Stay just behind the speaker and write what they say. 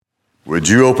Would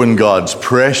you open God's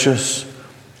precious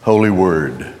holy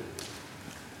word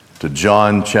to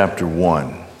John chapter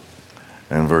 1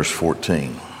 and verse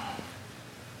 14.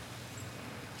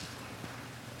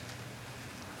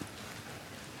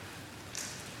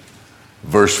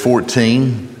 Verse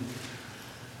 14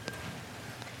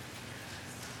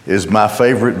 is my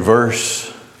favorite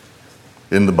verse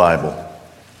in the Bible.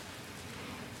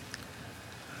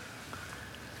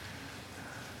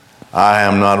 I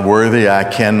am not worthy, I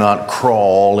cannot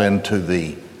crawl into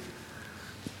the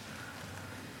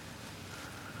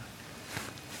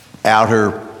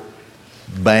outer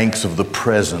banks of the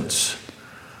presence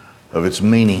of its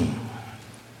meaning.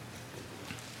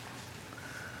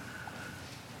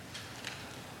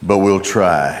 But we'll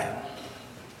try.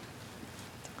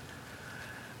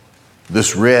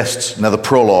 This rests, now the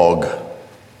prologue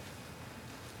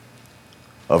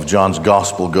of John's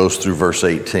gospel goes through verse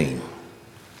 18.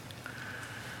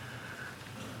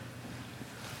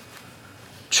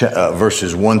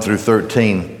 Verses 1 through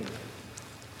 13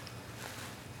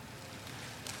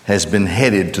 has been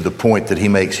headed to the point that he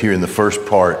makes here in the first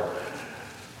part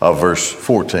of verse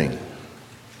 14.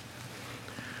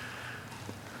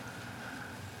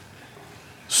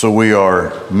 So we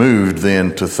are moved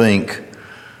then to think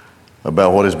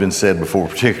about what has been said before,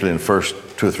 particularly in the first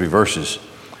 2 or 3 verses.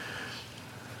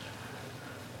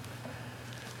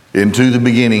 Into the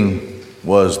beginning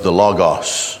was the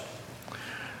Logos.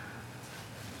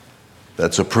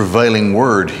 That's a prevailing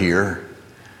word here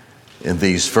in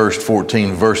these first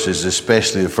 14 verses,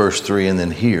 especially the first 3 and then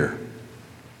here.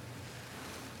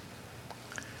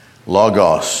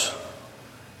 Logos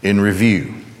in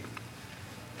review.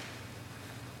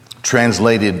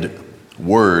 Translated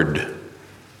word.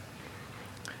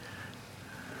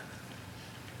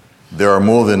 There are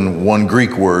more than one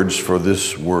Greek words for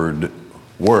this word,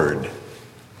 word.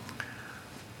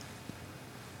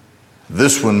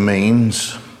 This one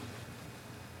means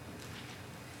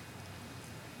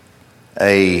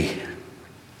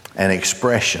an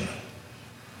expression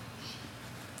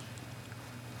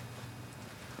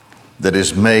that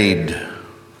is made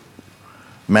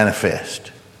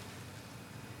manifest.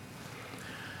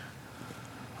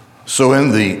 So in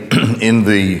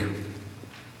the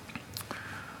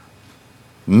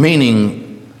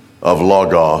meaning of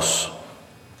Logos,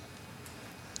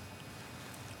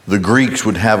 the Greeks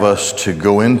would have us to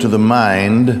go into the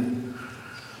mind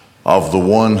of the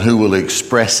one who will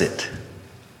express it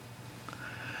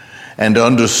and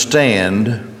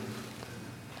understand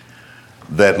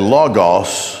that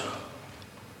Logos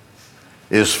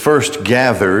is first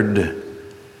gathered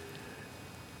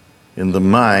in the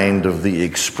mind of the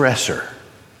expresser.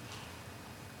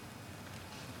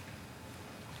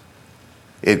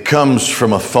 It comes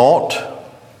from a thought.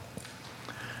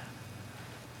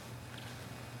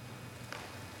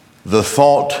 The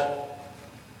thought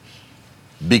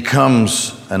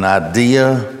becomes an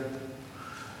idea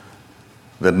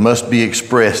that must be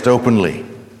expressed openly.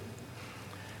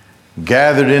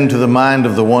 Gathered into the mind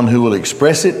of the one who will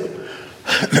express it,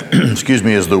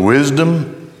 is the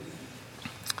wisdom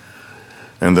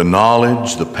and the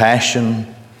knowledge, the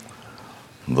passion,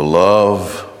 the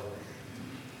love,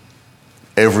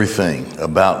 everything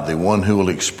about the one who will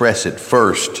express it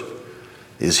first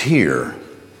is here.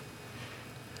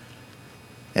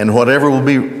 And whatever will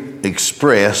be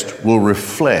expressed will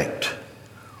reflect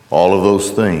all of those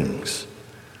things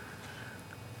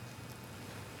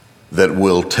that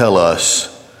will tell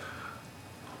us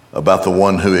about the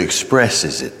one who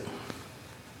expresses it.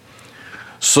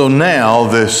 So now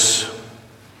this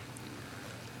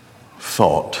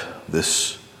thought,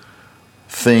 this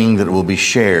thing that will be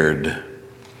shared,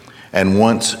 and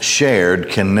once shared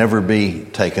can never be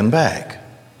taken back.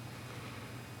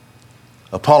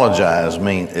 Apologize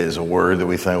is a word that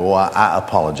we think, well, I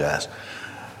apologize.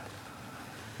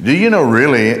 Do you know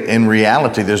really, in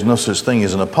reality, there's no such thing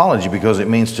as an apology because it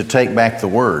means to take back the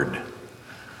word.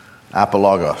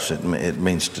 Apologos, it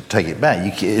means to take it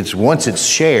back. Once it's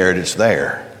shared, it's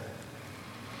there.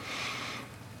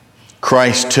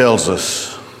 Christ tells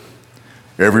us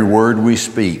every word we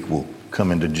speak will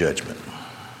come into judgment.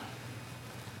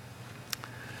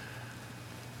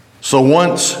 So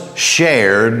once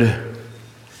shared,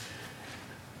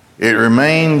 it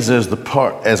remains as a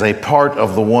part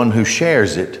of the one who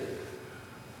shares it,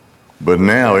 but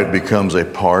now it becomes a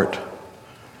part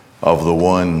of the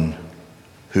one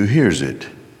who hears it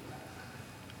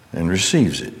and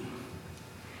receives it.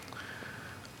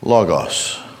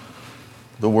 Logos,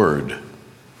 the word.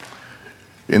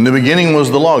 In the beginning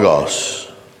was the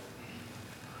Logos,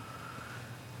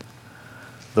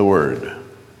 the word.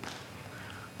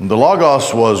 The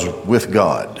Logos was with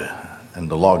God. and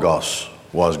the Logos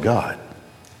was God.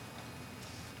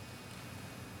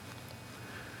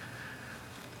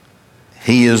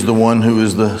 He is the one who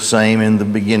is the same in the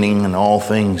beginning, and all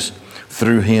things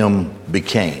through him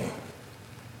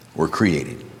were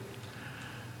created.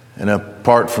 And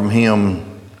apart from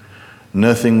him,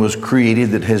 nothing was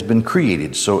created that has been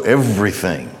created. So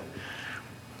everything,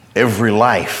 every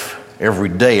life, every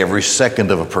day, every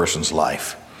second of a person's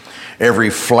life, every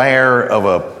flare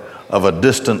of a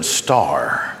distant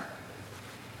star,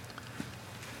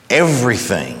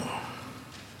 everything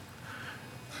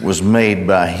was made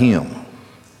by him.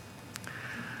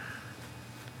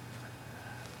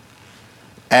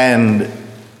 And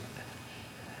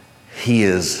he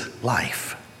is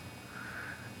life.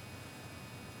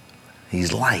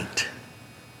 He's light.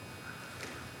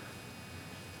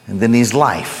 And then he's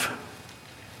life.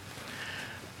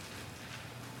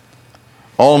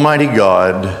 Almighty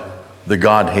God, the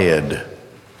Godhead,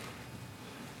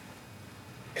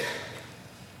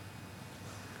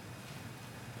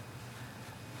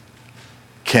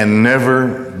 can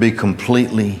never be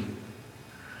completely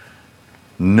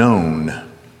known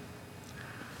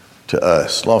to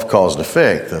us. Law of cause and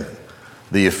effect.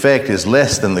 The effect is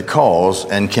less than the cause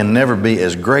and can never be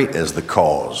as great as the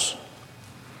cause.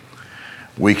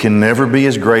 We can never be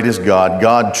as great as God.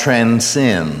 God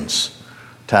transcends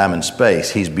time and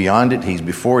space. He's beyond it. He's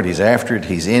before it. He's after it.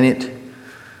 He's in it.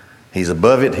 He's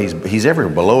above it. He's ever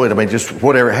below it. I mean, just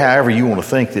whatever, however you want to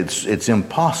think, it's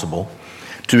impossible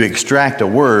to extract a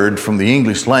word from the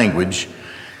English language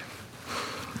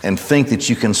and think that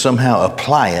you can somehow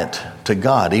apply it to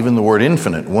God. Even the word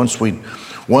infinite. Once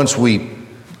we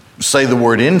say the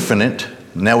word infinite,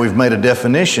 now we've made a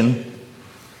definition,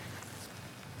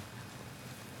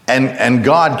 and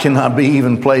God cannot be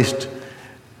even placed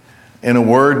in a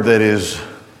word that is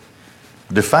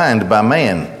defined by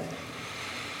man.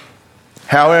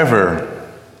 However,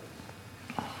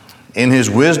 in his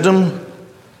wisdom,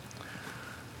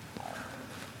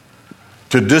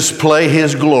 to display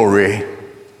his glory,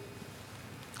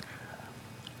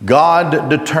 God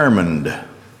determined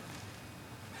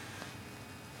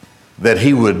that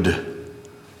he would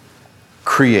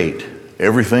create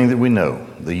everything that we know,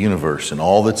 the universe and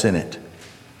all that's in it.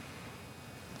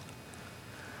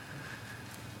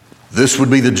 This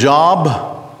would be the job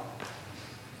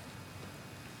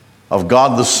of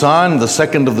God the Son, the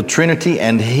second of the Trinity,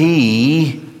 and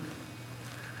he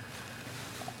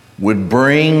would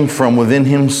bring from within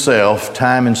himself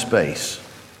time and space.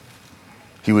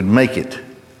 He would make it.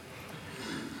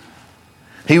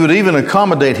 He would even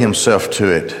accommodate himself to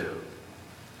it.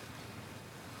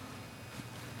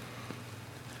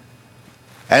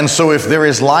 And so if there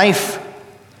is life,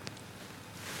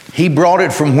 he brought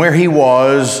it from where he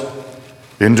was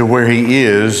into where he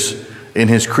is in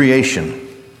his creation.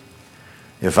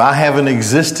 If I have an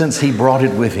existence, he brought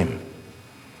it with him.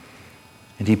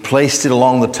 And he placed it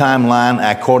along the timeline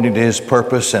according to his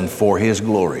purpose and for his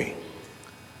glory.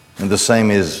 And the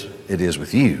same is it is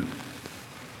with you.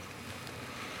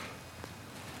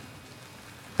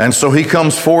 And so he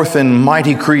comes forth in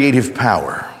mighty creative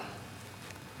power.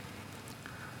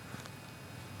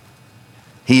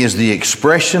 He is the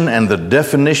expression and the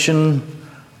definition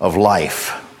of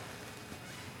life.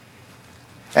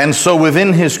 And so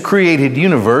within his created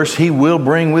universe, he will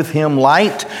bring with him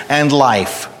light and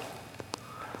life.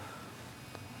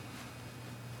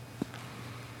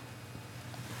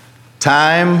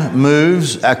 Time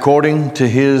moves according to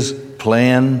his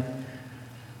plan.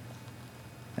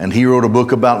 And he wrote a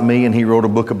book about me, and he wrote a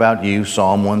book about you,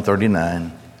 Psalm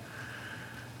 139.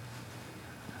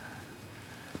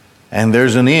 And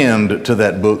there's an end to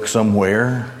that book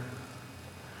somewhere.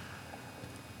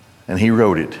 And he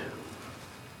wrote it.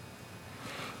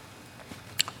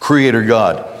 Creator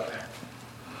God.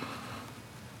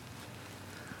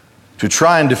 To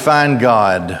try and define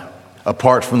God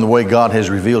apart from the way God has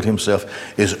revealed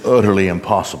himself is utterly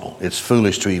impossible. It's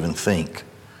foolish to even think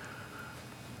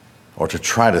or to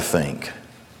try to think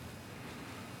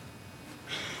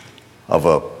of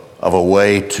a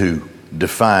way to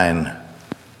define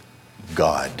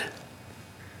God.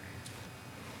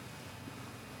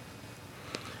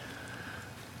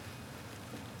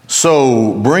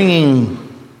 So bringing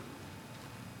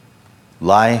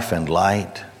life and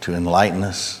light to enlighten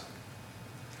us.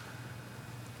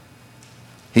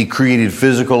 He created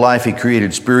physical life. He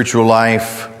created spiritual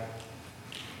life.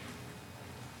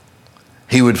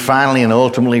 He would finally and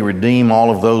ultimately redeem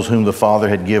all of those whom the Father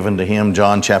had given to him.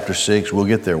 John chapter 6. We'll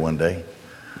get there one day.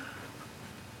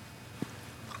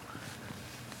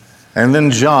 And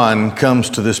then John comes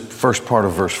to this first part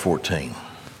of verse 14.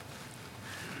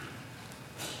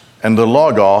 And the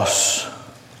Logos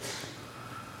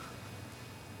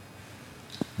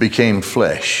became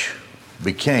flesh.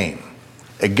 Became.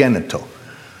 Egeneto.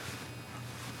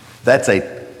 That's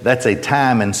a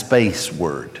time and space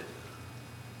word.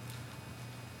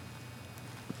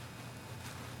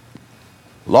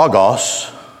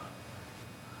 Logos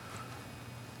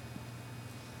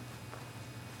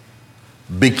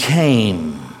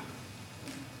became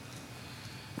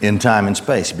in time and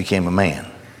space. He became a man.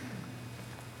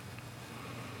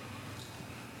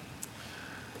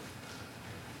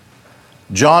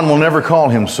 John will never call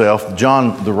himself,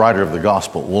 John, the writer of the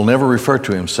gospel, will never refer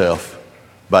to himself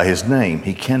by his name.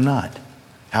 He cannot.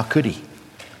 How could he?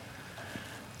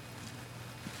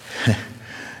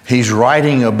 He's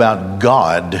writing about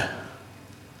God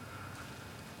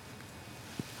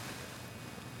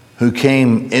who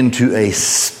came into a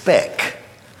speck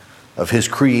of his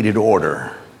created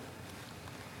order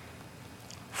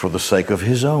for the sake of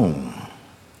his own.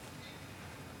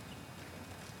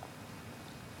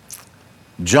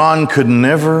 John could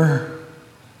never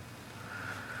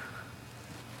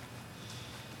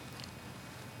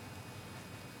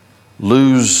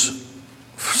lose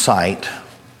sight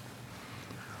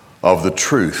of the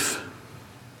truth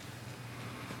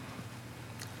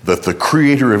that the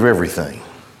creator of everything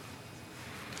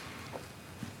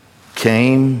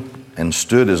came and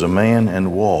stood as a man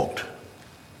and walked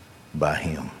by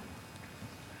him.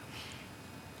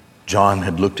 John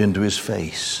had looked into his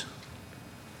face.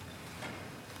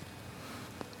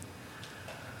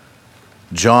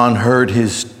 John heard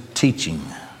his teaching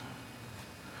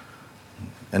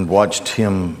and watched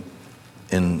him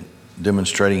in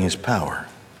demonstrating his power.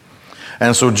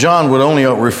 And so John would only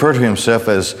refer to himself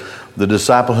as the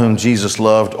disciple whom Jesus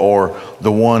loved or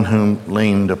the one whom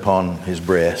leaned upon his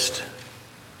breast.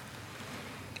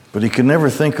 But he could never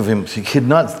think of him. He could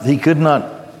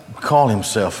not call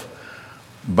himself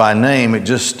by name. It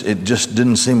just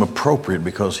didn't seem appropriate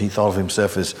because he thought of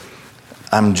himself as,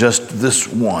 I'm just this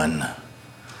one.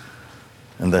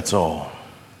 And that's all.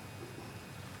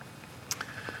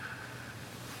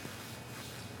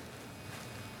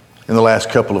 In the last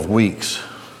couple of weeks,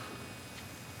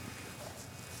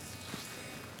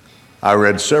 I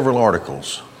read several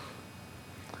articles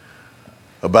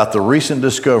about the recent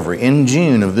discovery in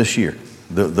June of this year,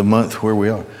 the month where we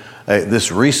are,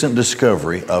 this recent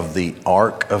discovery of the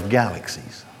Ark of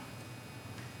Galaxies.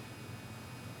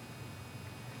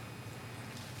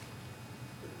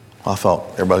 I thought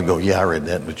everybody would go, yeah, I read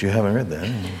that, but you haven't read that.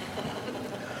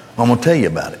 I'm going to tell you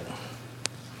about it.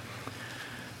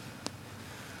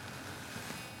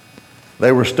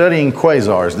 They were studying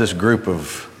quasars, this group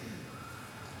of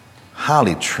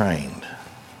highly trained,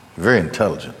 very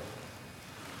intelligent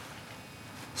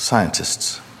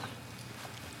scientists,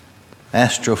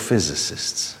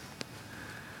 astrophysicists,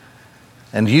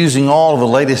 and using all of the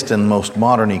latest and most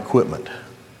modern equipment,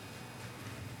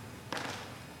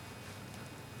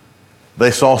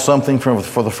 they saw something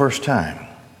for the first time.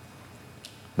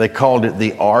 They called it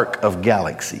the Ark of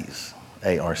Galaxies,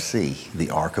 A-R-C, the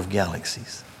Ark of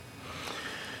Galaxies.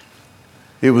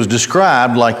 It was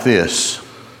described like this: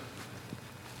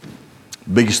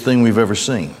 biggest thing we've ever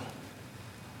seen.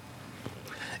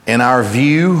 In our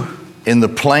view, in the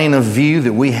plane of view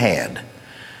that we had,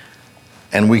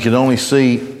 and we could only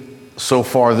see so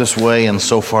far this way and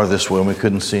so far this way, and we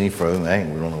couldn't see any further. Hey,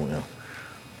 we don't know.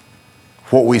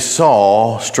 What we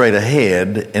saw straight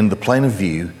ahead in the plane of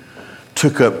view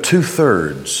took up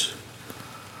 2/3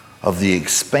 of the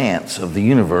expanse of the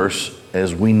universe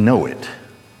as we know it.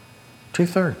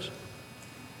 2/3.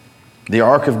 The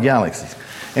Ark of Galaxies.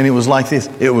 And it was like this.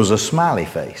 It was a smiley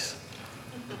face.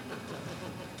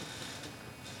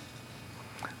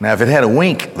 Now, if it had a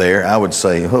wink there, I would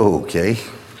say, oh, okay.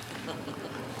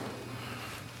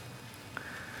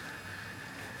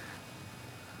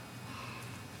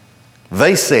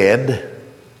 They said,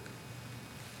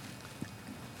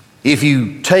 if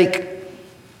you take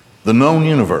the known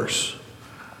universe,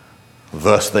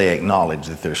 thus they acknowledge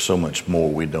that there's so much more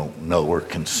we don't know or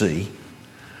can see.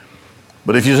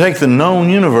 But if you take the known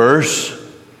universe,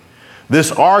 this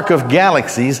Ark of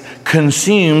Galaxies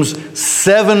consumes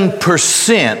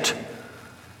 7%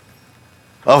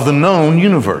 of the known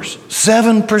universe.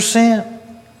 7%.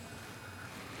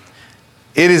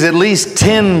 It is at least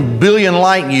 10 billion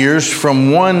light years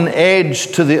from one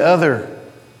edge to the other.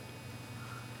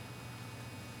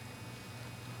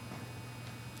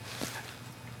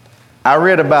 I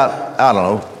read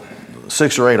about,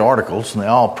 6 or 8 articles, and they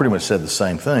all pretty much said the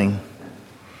same thing.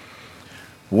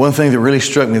 One thing that really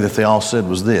struck me that they all said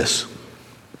was this: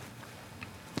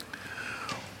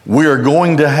 we are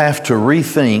going to have to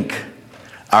rethink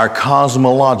our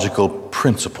cosmological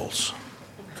principles.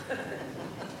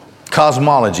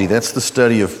 Cosmology, that's the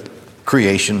study of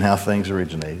creation, how things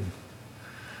originated.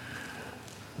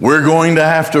 We're going to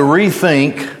have to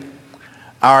rethink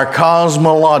our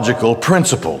cosmological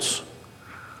principles.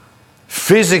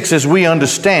 Physics as we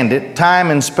understand it,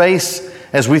 time and space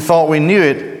as we thought we knew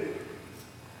it,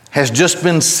 has just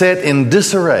been set in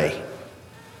disarray.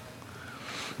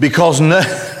 Because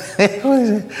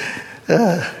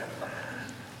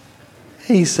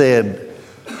he said,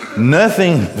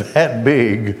 nothing that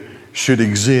big should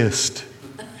exist.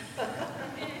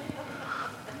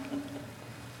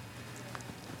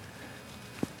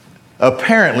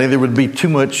 Apparently, there would be too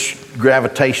much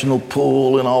gravitational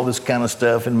pull and all this kind of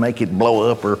stuff and make it blow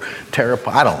up or tear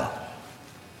apart. I don't know.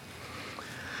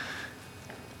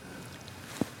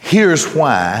 Here's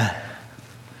why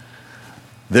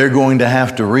they're going to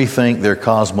have to rethink their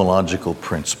cosmological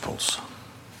principles.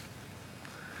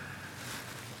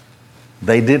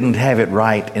 They didn't have it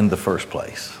right in the first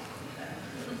place.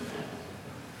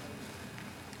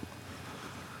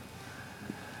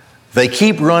 They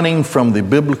keep running from the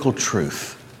biblical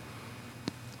truth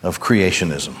of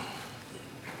creationism.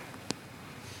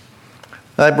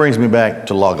 That brings me back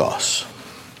to Logos.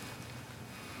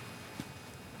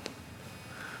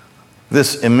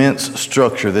 This immense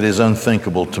structure that is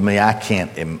unthinkable to me. I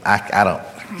don't.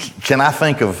 Can I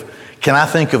think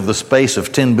of the space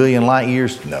of 10 billion light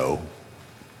years? No.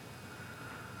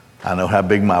 I know how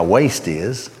big my waist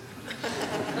is.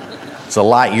 It's a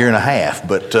light year and a half,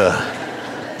 but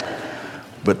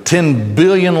 10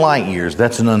 billion light years,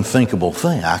 that's an unthinkable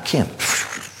thing. I can't.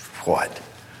 What?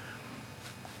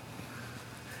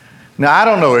 Now, I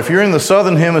don't know. If you're in the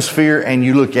southern hemisphere and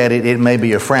you look at it, it may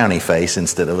be a frowny face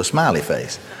instead of a smiley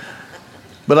face.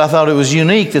 But I thought it was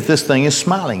unique that this thing is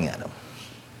smiling at them.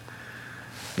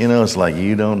 You know, it's like,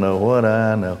 you don't know what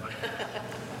I know.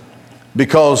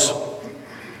 Because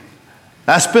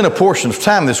I spent a portion of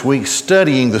time this week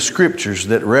studying the scriptures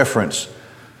that reference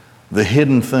the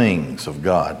hidden things of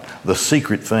God, the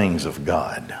secret things of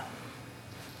God.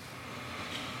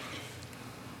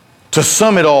 To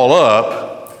sum it all up,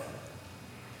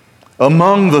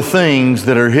 among the things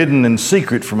that are hidden and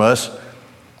secret from us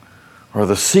are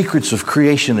the secrets of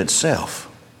creation itself.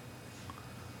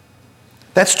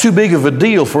 That's too big of a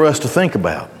deal for us to think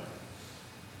about.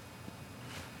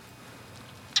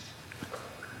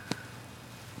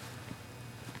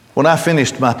 When I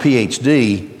finished my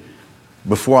PhD,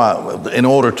 in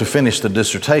order to finish the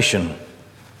dissertation,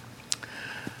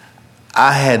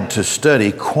 I had to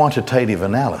study quantitative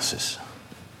analysis.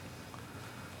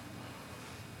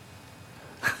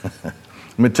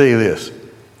 Let me tell you this.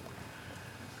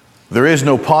 There is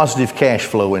no positive cash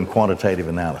flow in quantitative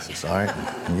analysis, all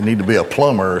right? You need to be a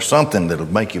plumber or something that'll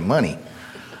make you money.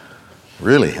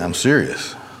 Really, I'm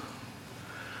serious.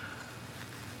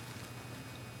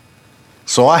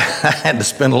 So I had to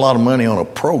spend a lot of money on a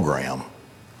program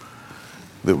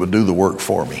that would do the work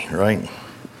for me, right?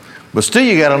 But still,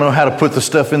 you got to know how to put the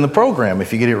stuff in the program.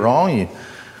 If you get it wrong,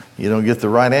 you don't get the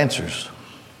right answers.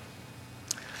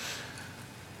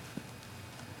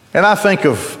 And I think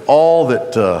of all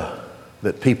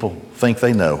that people think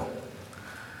they know.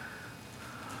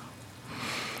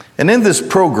 And in this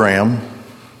program,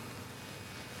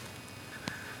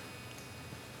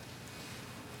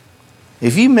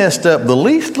 if you messed up the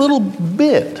least little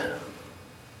bit,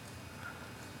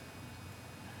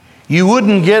 you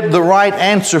wouldn't get the right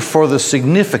answer for the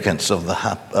significance of the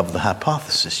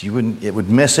hypothesis. It would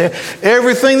mess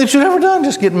everything that you've ever done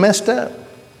just get messed up.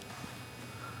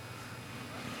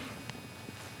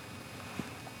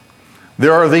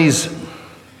 There are these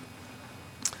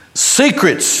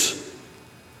secrets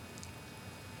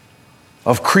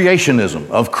of creationism,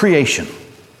 of creation,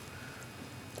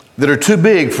 that are too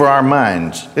big for our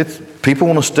minds. People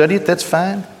want to study it, that's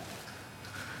fine,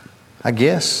 I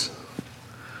guess.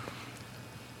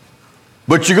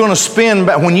 But you're going to spend,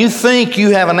 when you think you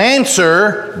have an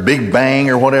answer, Big Bang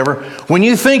or whatever, when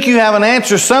you think you have an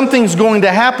answer, something's going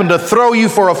to happen to throw you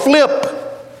for a flip.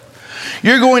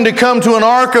 You're going to come to an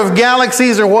arc of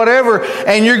galaxies or whatever,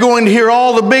 and you're going to hear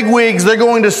all the bigwigs. They're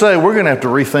going to say, we're going to have to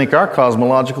rethink our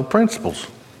cosmological principles.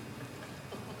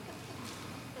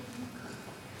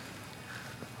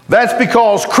 That's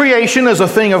because creation is a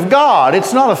thing of God.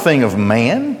 It's not a thing of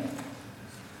man.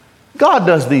 God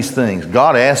does these things.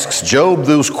 God asks Job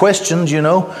those questions, you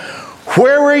know.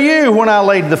 Where were you when I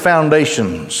laid the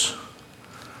foundations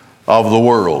of the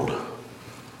world?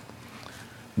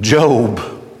 Job,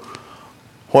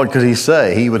 what could he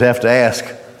say? He would have to ask,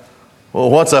 well,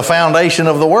 what's the foundation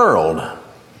of the world?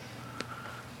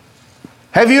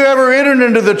 Have you ever entered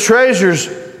into the treasures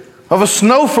of a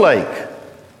snowflake.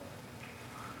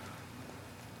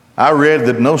 I read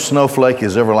that no snowflake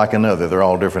is ever like another. They're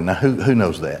all different. Now, who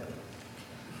knows that?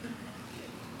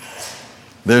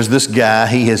 There's this guy.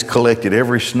 He has collected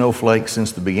every snowflake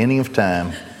since the beginning of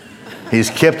time. He's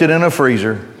kept it in a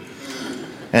freezer.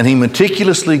 And he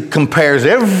meticulously compares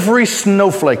every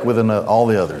snowflake with all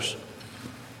the others.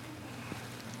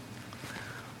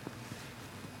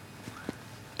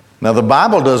 Now, the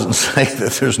Bible doesn't say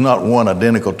that there's not one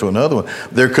identical to another one.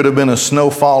 There could have been a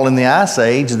snowfall in the Ice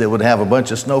Age that would have a bunch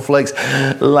of snowflakes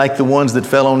like the ones that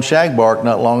fell on Shagbark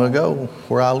not long ago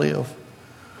where I live.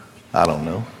 I don't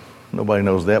know. Nobody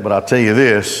knows that, but I'll tell you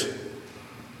this.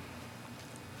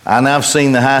 And I've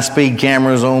seen the high-speed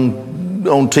cameras on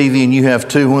TV, and you have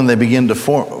too, when they begin to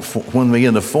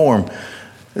form.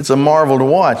 It's a marvel to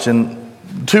watch, and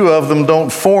two of them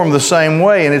don't form the same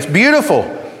way, and it's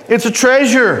beautiful. It's a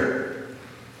treasure.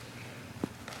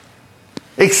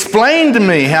 Explain to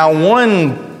me how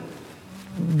one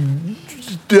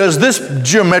does this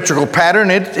geometrical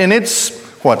pattern, and it's,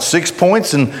 6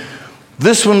 points, and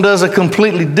this one does a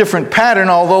completely different pattern,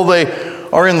 although they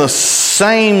are in the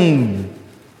same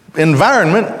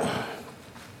environment.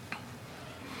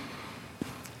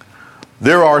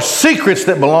 There are secrets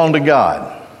that belong to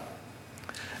God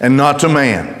and not to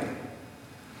man.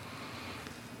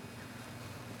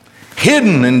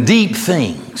 Hidden and deep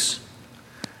things.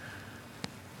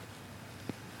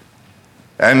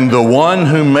 And the one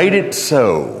who made it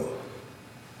so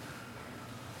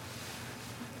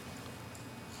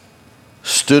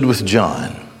stood with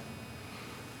John,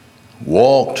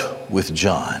 walked with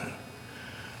John,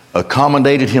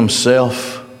 accommodated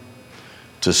himself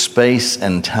to space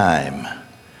and time.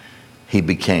 He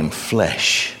became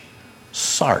flesh,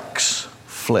 sarx,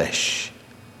 flesh.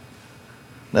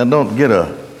 Now don't get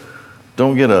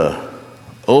a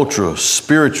ultra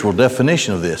spiritual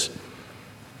definition of this.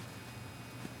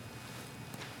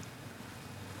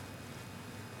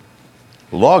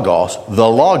 Logos, the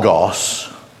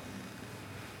Logos,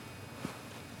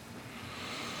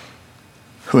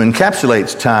 who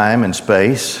encapsulates time and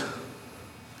space,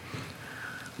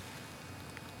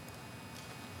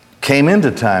 came into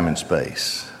time and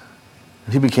space.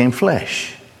 He became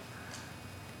flesh.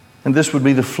 And this would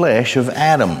be the flesh of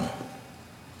Adam.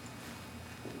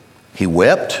 He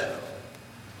wept.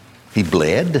 He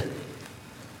bled.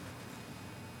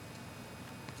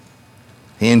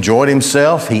 He enjoyed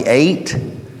himself. He ate.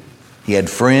 He had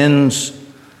friends.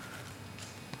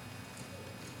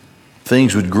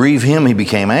 Things would grieve him. He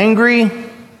became angry.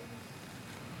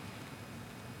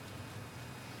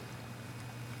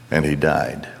 And he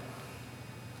died.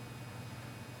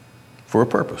 For a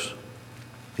purpose.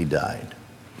 He died.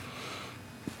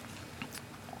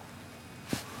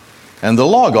 And the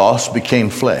Logos became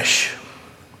flesh.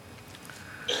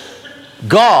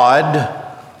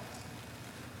 God,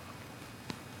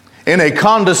 in a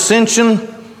condescension,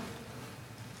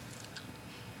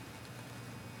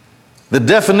 the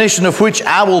definition of which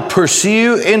I will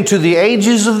pursue into the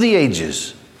ages of the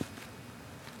ages,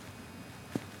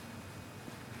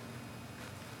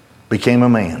 became a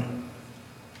man.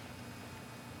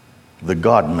 The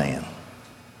God-man.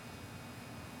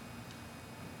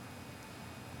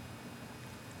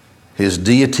 His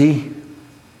deity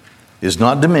is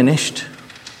not diminished.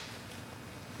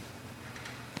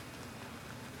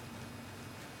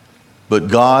 But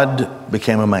God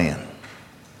became a man.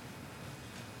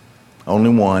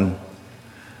 Only one,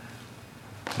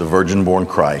 the virgin-born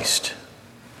Christ.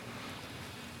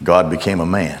 God became a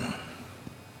man.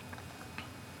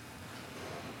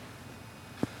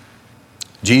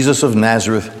 Jesus of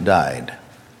Nazareth died.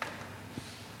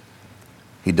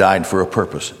 He died for a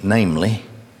purpose, namely,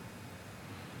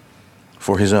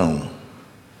 for his own.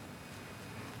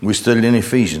 We studied in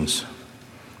Ephesians.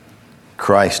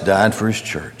 Christ died for his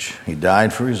church. He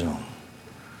died for his own.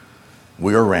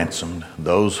 We are ransomed.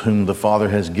 Those whom the Father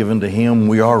has given to him,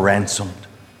 we are ransomed.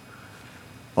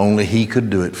 Only he could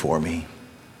do it for me.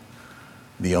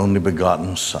 The only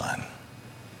begotten Son.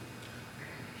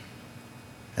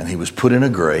 And he was put in a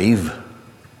grave.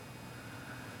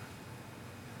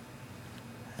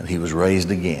 And he was raised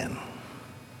again.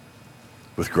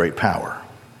 With great power.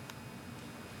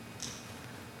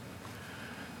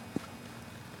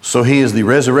 So he is the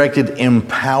resurrected,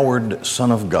 empowered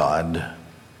Son of God,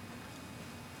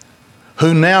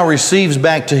 who now receives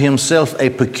back to himself a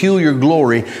peculiar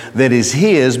glory that is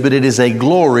his, but it is a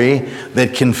glory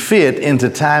that can fit into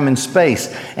time and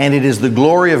space. And it is the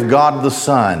glory of God the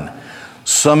Son.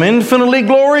 Some infinitely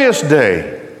glorious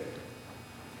day,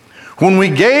 when we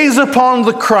gaze upon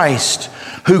the Christ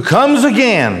who comes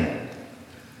again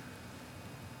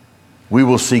we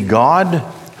will see God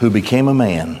who became a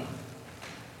man.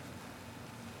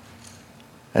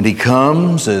 And he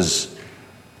comes as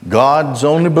God's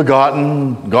only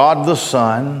begotten, God the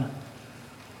Son,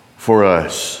 for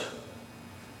us.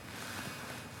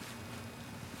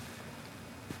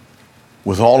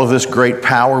 With all of this great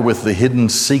power, with the hidden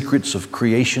secrets of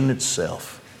creation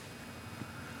itself.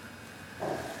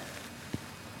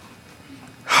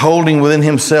 Holding within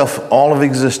himself all of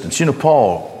existence. You know,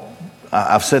 Paul,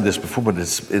 I've said this before, but it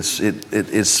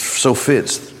so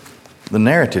fits the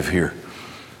narrative here.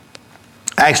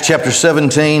 Acts chapter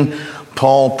 17,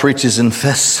 Paul preaches in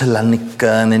Thessalonica,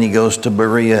 and then he goes to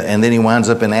Berea, and then he winds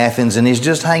up in Athens, and he's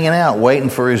just hanging out, waiting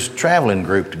for his traveling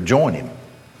group to join him.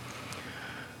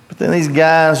 But then these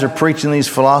guys are preaching these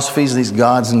philosophies, these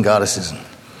gods and goddesses.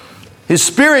 His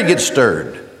spirit gets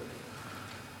stirred.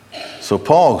 So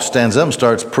Paul stands up and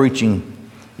starts preaching,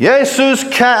 Jesus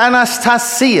ka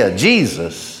Anastasia,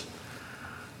 Jesus,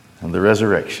 and the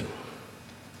resurrection.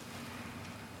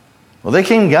 Well, they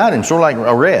came and got him, sort of like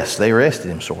arrest. They arrested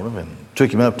him, sort of, and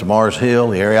took him up to Mars Hill,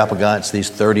 the Areopagites, these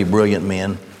 30 brilliant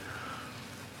men.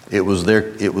 It was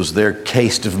their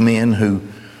caste of men who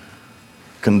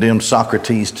condemned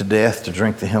Socrates to death to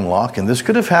drink the hemlock. And this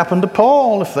could have happened to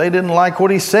Paul if they didn't like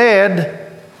what he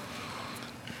said.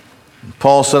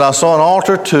 Paul said, I saw an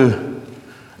altar to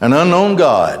an unknown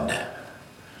God,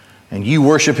 and you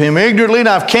worship him ignorantly, and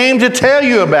I've came to tell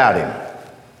you about him.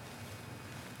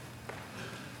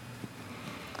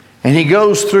 And he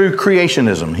goes through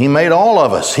creationism. He made all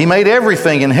of us. He made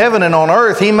everything in heaven and on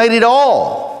earth. He made it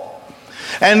all.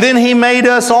 And then he made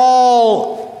us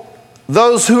all,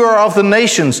 those who are of the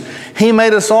nations. He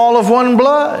made us all of one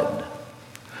blood.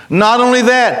 Not only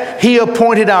that, he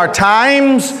appointed our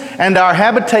times and our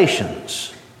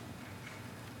habitations.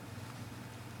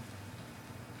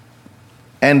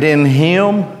 And in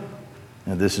him,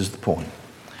 and this is the point,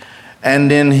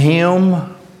 and in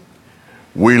him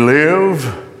we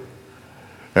live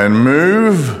and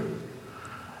move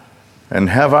and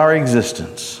have our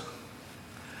existence.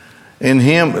 In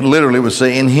him, literally it would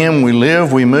say, in him we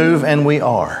live, we move, and we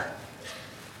are.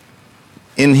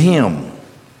 In him.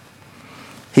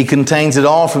 He contains it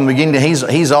all from the beginning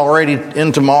to he's already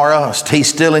in tomorrow. He's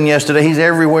still in yesterday. He's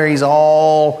everywhere. He's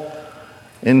all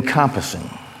encompassing.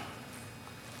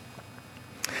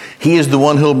 He is the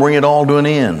one who'll bring it all to an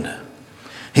end.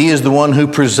 He is the one who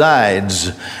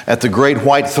presides at the great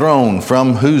white throne,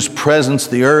 from whose presence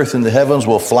the earth and the heavens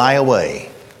will fly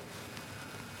away.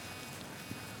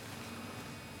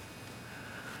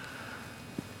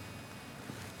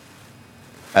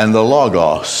 And the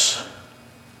Logos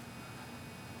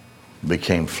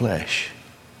became flesh.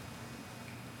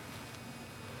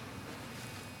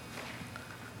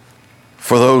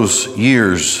 For those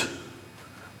years,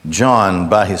 John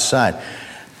by his side,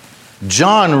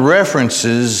 John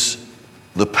references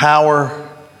the power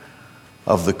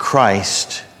of the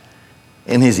Christ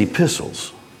in his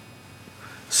epistles.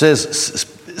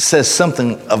 Says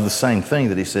something of the same thing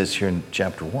that he says here in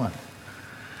chapter 1.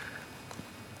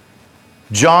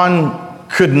 John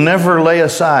could never lay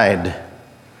aside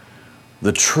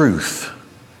the truth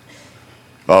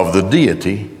of the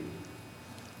deity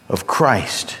of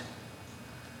Christ.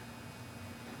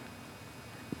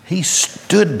 He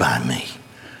stood by me.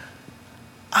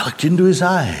 I looked into his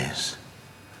eyes,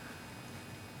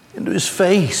 into his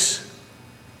face,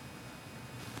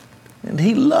 and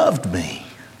he loved me.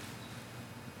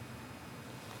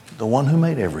 The one who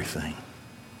made everything.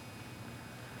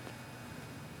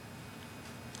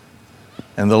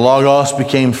 And the Logos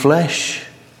became flesh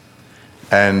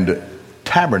and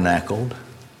tabernacled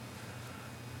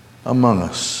among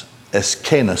us.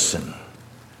 Eskenosin,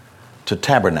 to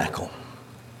tabernacle.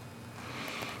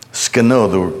 Skeno,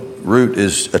 the root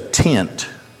is a tent.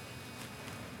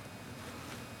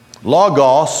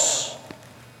 Logos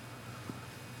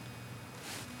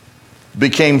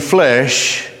became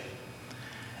flesh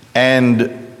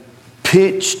and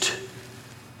pitched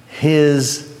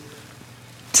his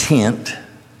tent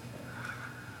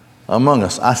among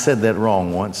us. I said that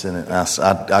wrong once, and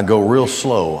I go real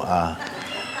slow.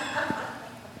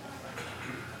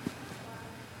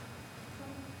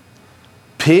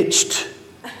 Pitched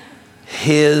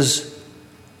his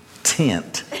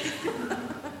tent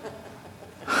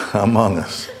among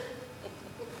us.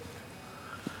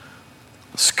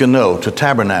 Skeno, to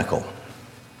tabernacle.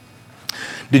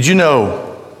 Did you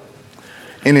know,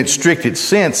 in its strictest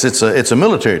sense, it's a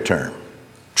military term.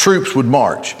 Troops would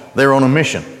march. They're on a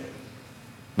mission.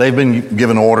 They've been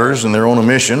given orders and they're on a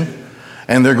mission,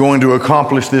 and they're going to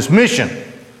accomplish this mission.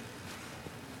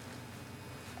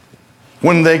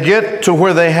 When they get to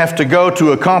where they have to go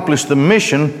to accomplish the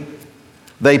mission,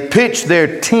 They pitch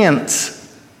their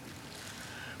tents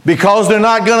because they're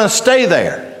not going to stay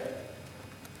there.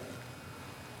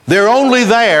 They're only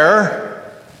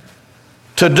there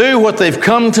to do what they've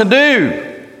come to do.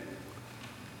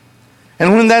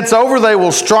 And when that's over, they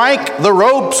will strike the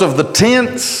ropes of the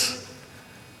tents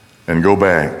and go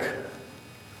back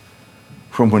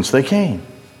from whence they came.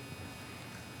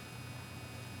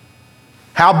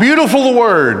 How beautiful the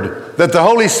word that the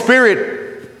Holy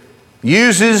Spirit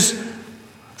uses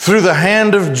through the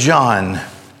hand of John.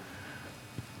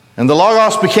 And the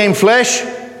Logos became flesh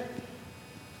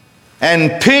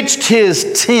and pitched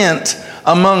his tent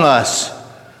among us.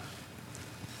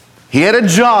 He had a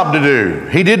job to do.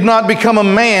 He did not become a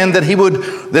man that he would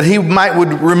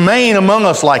remain among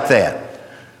us like that.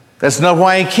 That's not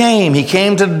why he came. He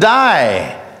came to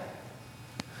die.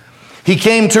 He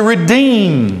came to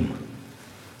redeem.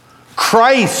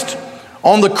 Christ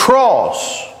on the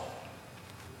cross,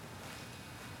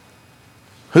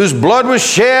 whose blood was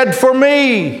shed for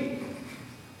me.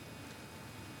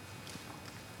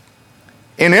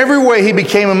 In every way he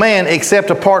became a man except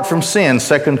apart from sin.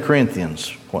 2 Corinthians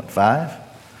 5.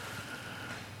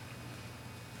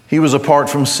 He was apart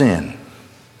from sin.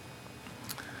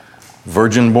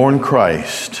 Virgin-born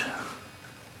Christ.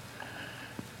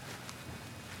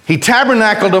 He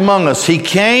tabernacled among us. He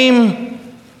came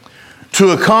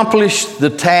to accomplish the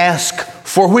task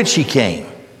for which he came.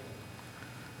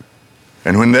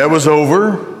 And when that was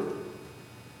over,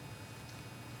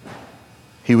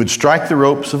 he would strike the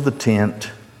ropes of the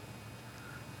tent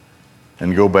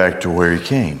and go back to where he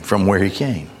came, from where he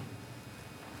came.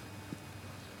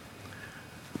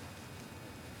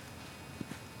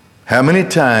 How many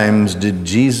times did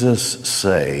Jesus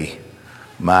say,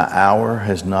 "My hour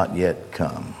has not yet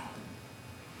come"?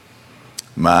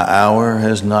 My hour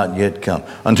has not yet come.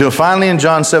 Until finally in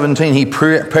John 17, he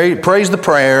prays the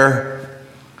prayer,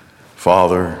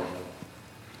 "Father,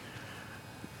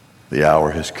 the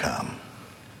hour has come."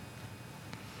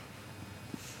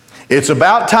 It's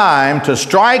about time to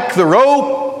strike the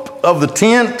rope of the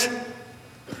tent,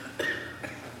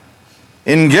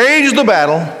 engage the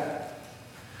battle,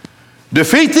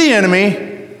 defeat the enemy,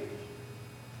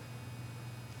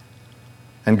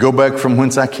 and go back from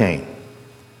whence I came.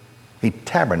 He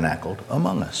tabernacled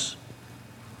among us.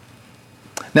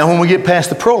 Now, when we get past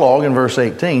the prologue in verse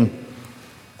 18,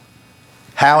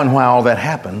 how and why all that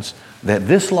happens, that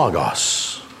this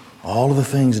Logos, all of the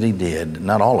things that he did,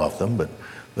 not all of them, but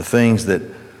the things that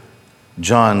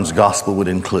John's gospel would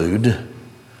include,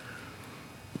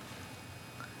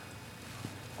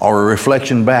 are a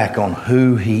reflection back on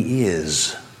who he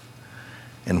is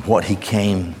and what he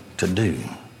came to do.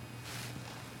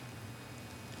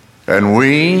 And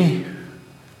we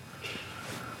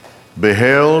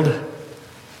beheld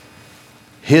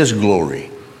his glory.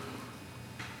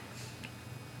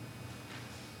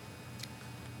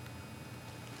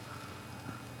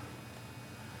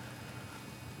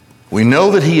 We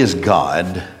know that he is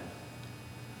God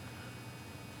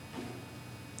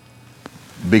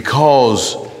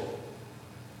because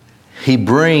he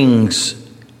brings,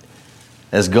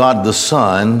 as God the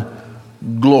Son,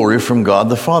 glory from God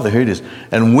the Father. Here it is.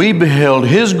 And we beheld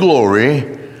his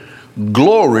glory,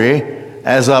 glory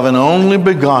as of an only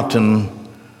begotten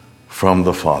from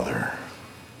the Father.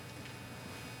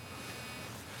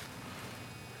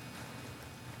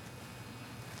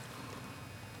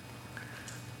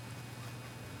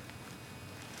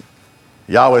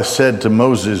 Yahweh said to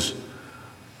Moses,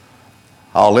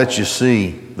 "I'll let you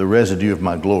see the residue of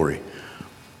my glory,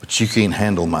 but you can't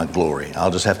handle my glory.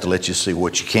 I'll just have to let you see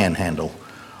what you can handle,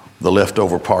 the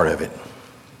leftover part of it."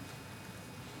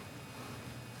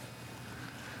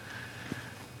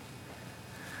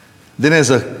 Then as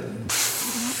a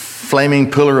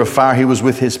flaming pillar of fire, he was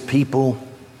with his people.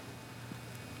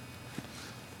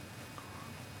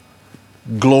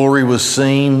 Glory was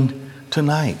seen.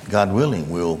 Tonight, God willing,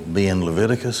 we'll be in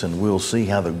Leviticus and we'll see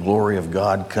how the glory of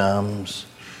God comes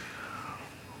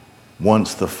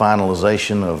once the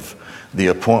finalization of the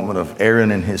appointment of Aaron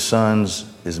and his sons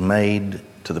is made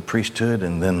to the priesthood,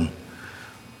 and then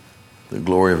the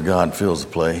glory of God fills the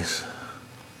place.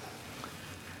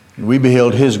 We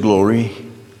beheld his glory,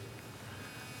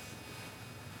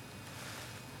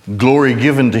 glory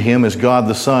given to him as God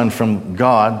the Son from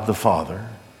God the Father.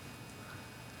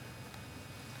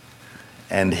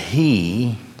 And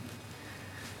he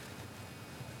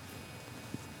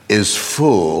is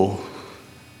full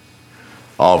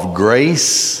of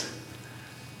grace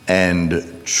and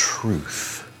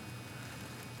truth.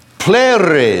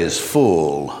 Pleres,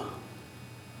 full.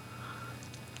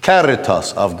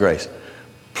 Caritas, of grace.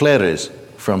 Pleres,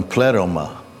 from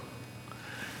pleroma.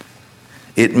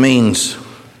 It means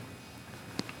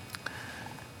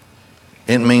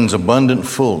abundant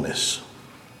fullness.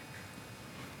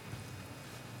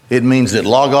 It means that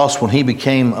Logos, when he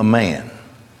became a man,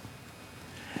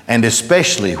 and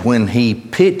especially when he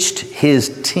pitched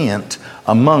his tent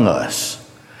among us,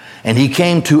 and he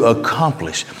came to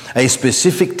accomplish a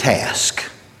specific task.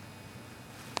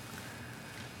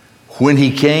 When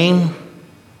he came,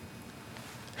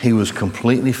 he was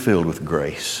completely filled with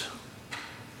grace.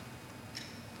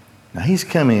 Now he's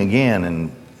coming again,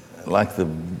 and like the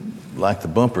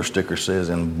bumper sticker says,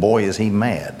 and boy is he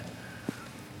mad.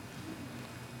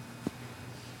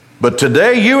 But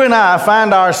today you and I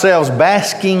find ourselves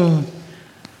basking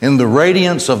in the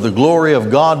radiance of the glory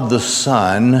of God the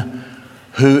Son,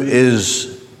 who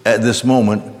is at this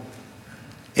moment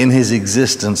in his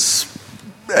existence,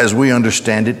 as we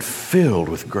understand it, filled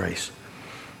with grace.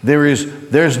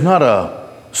 There's not a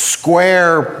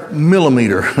square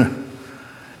millimeter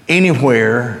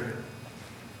anywhere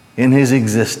in his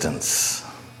existence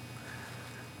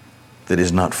that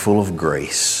is not full of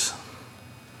grace.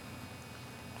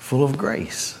 Full of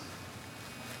grace.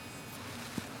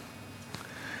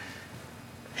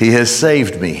 He has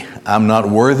saved me. I'm not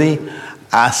worthy.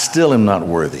 I still am not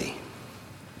worthy.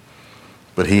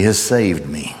 But he has saved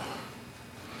me.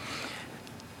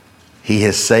 He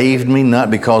has saved me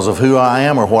not because of who I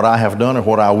am or what I have done or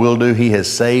what I will do. He has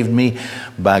saved me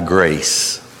by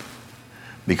grace.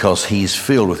 Because he's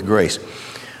filled with grace.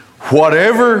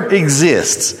 Whatever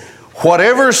exists,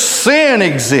 whatever sin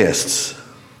exists,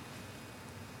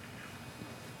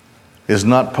 is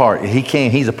not part.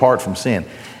 He's apart from sin.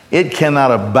 It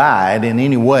cannot abide in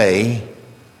any way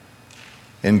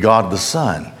in God the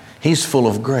Son. He's full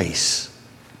of grace.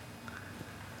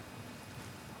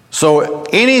 So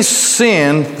any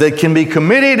sin that can be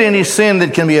committed, any sin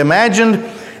that can be imagined,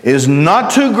 is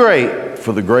not too great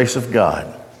for the grace of God.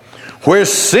 Where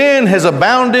sin has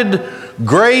abounded,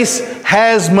 grace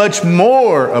has much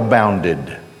more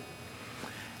abounded.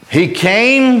 He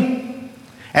came,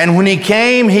 and when he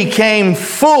came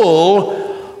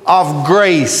full of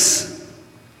grace.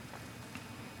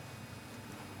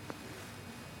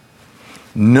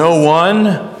 No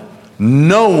one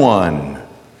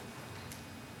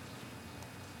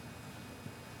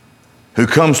who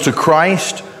comes to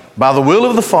Christ by the will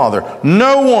of the Father,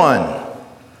 no one,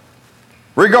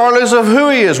 regardless of who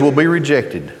he is, will be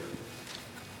rejected.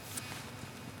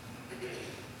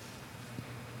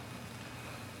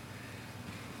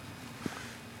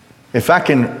 If I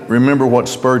can remember what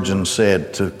Spurgeon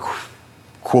said, to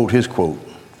quote his quote,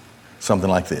 something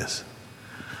like this.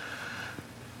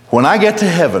 When I get to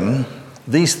heaven,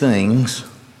 these things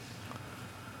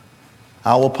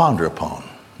I will ponder upon.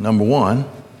 Number one,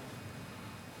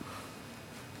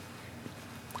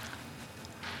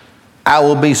 I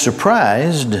will be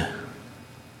surprised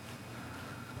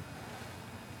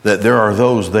that there are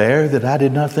those there that I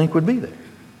did not think would be there.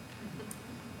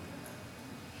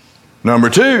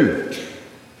 Number two,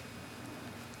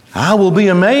 I will be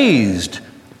amazed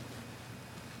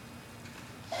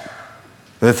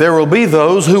that there will be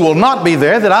those who will not be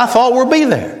there that I thought would be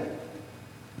there.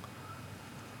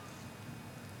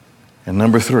 And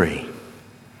number three,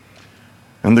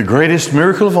 and the greatest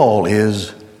miracle of all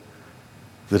is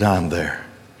that I'm there.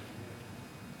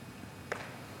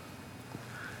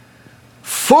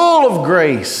 Full of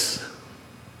grace.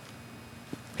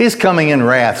 He's coming in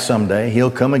wrath someday. He'll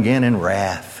come again in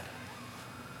wrath.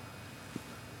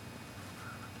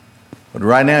 But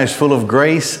right now he's full of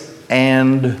grace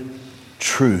and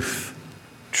truth.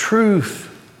 Truth.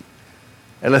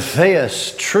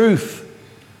 Aletheus, truth.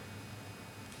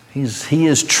 He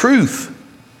is truth.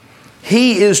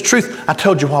 He is truth. I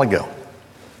told you a while ago.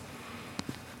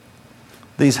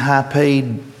 These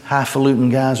high-paid,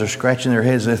 highfalutin guys are scratching their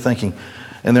heads. They're thinking,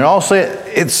 and they're all saying,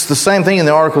 it's the same thing in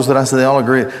the articles that I said, they all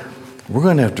agree. We're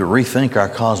going to have to rethink our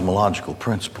cosmological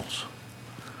principles.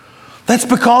 That's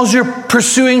because you're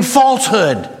pursuing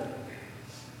falsehood.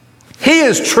 He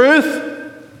is truth.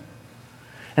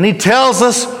 And he tells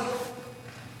us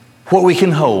what we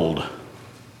can hold.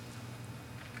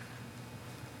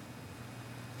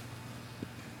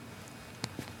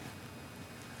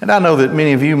 And I know that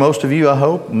many of you, most of you, I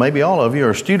hope, maybe all of you,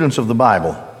 are students of the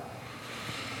Bible.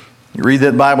 You read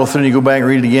that Bible through and you go back and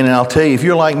read it again, and I'll tell you, if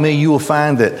you're like me, you will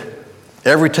find that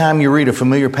every time you read a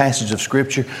familiar passage of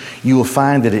Scripture, you will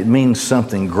find that it means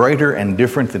something greater and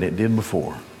different than it did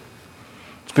before.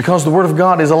 It's because the Word of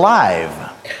God is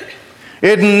alive.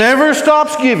 It never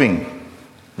stops giving.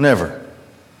 Never.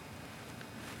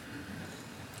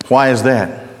 Why is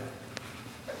that?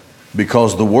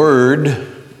 Because the Word,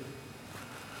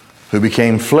 who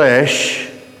became flesh,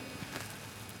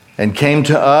 and came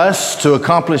to us to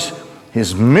accomplish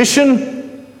His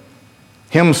mission,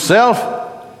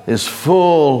 Himself is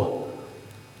full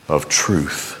of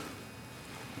truth.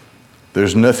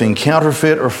 There's nothing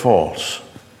counterfeit or false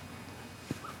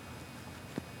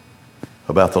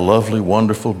about the lovely,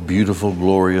 wonderful, beautiful,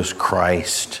 glorious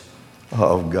Christ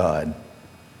of God,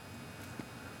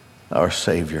 our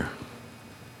Savior.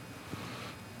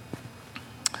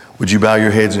 Would you bow your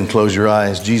heads and close your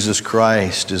eyes? Jesus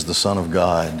Christ is the Son of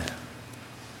God,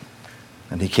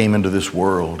 and He came into this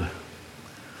world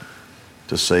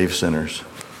to save sinners.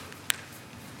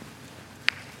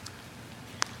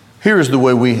 Here is the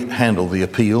way we handle the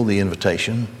appeal, the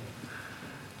invitation.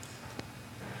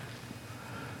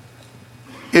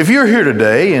 If you're here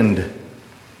today and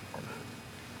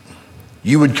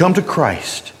you would come to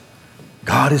Christ,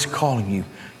 God is calling you.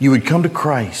 You would come to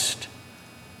Christ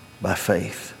by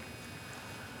faith.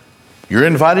 You're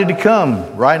invited to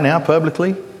come right now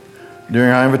publicly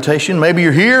during our invitation. Maybe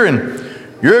you're here and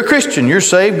you're a Christian. You're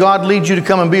saved. God leads you to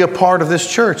come and be a part of this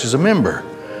church as a member.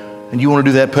 And you want to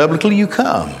do that publicly, you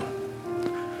come.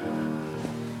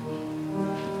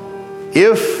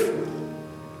 If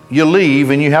you leave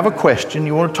and you have a question,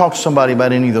 you want to talk to somebody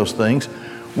about any of those things,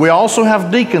 we also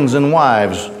have deacons and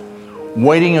wives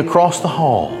waiting across the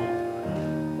hall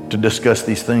to discuss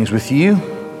these things with you.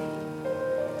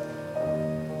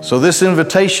 So this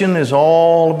invitation is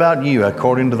all about you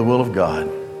according to the will of God.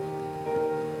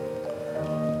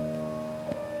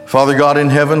 Father God in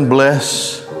heaven,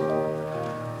 bless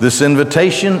this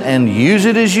invitation and use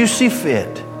it as you see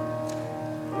fit.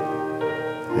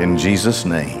 In Jesus'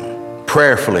 name.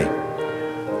 Prayerfully,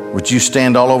 would you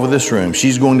stand all over this room?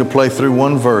 She's going to play through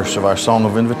one verse of our song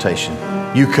of invitation.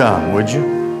 You come, would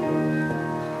you?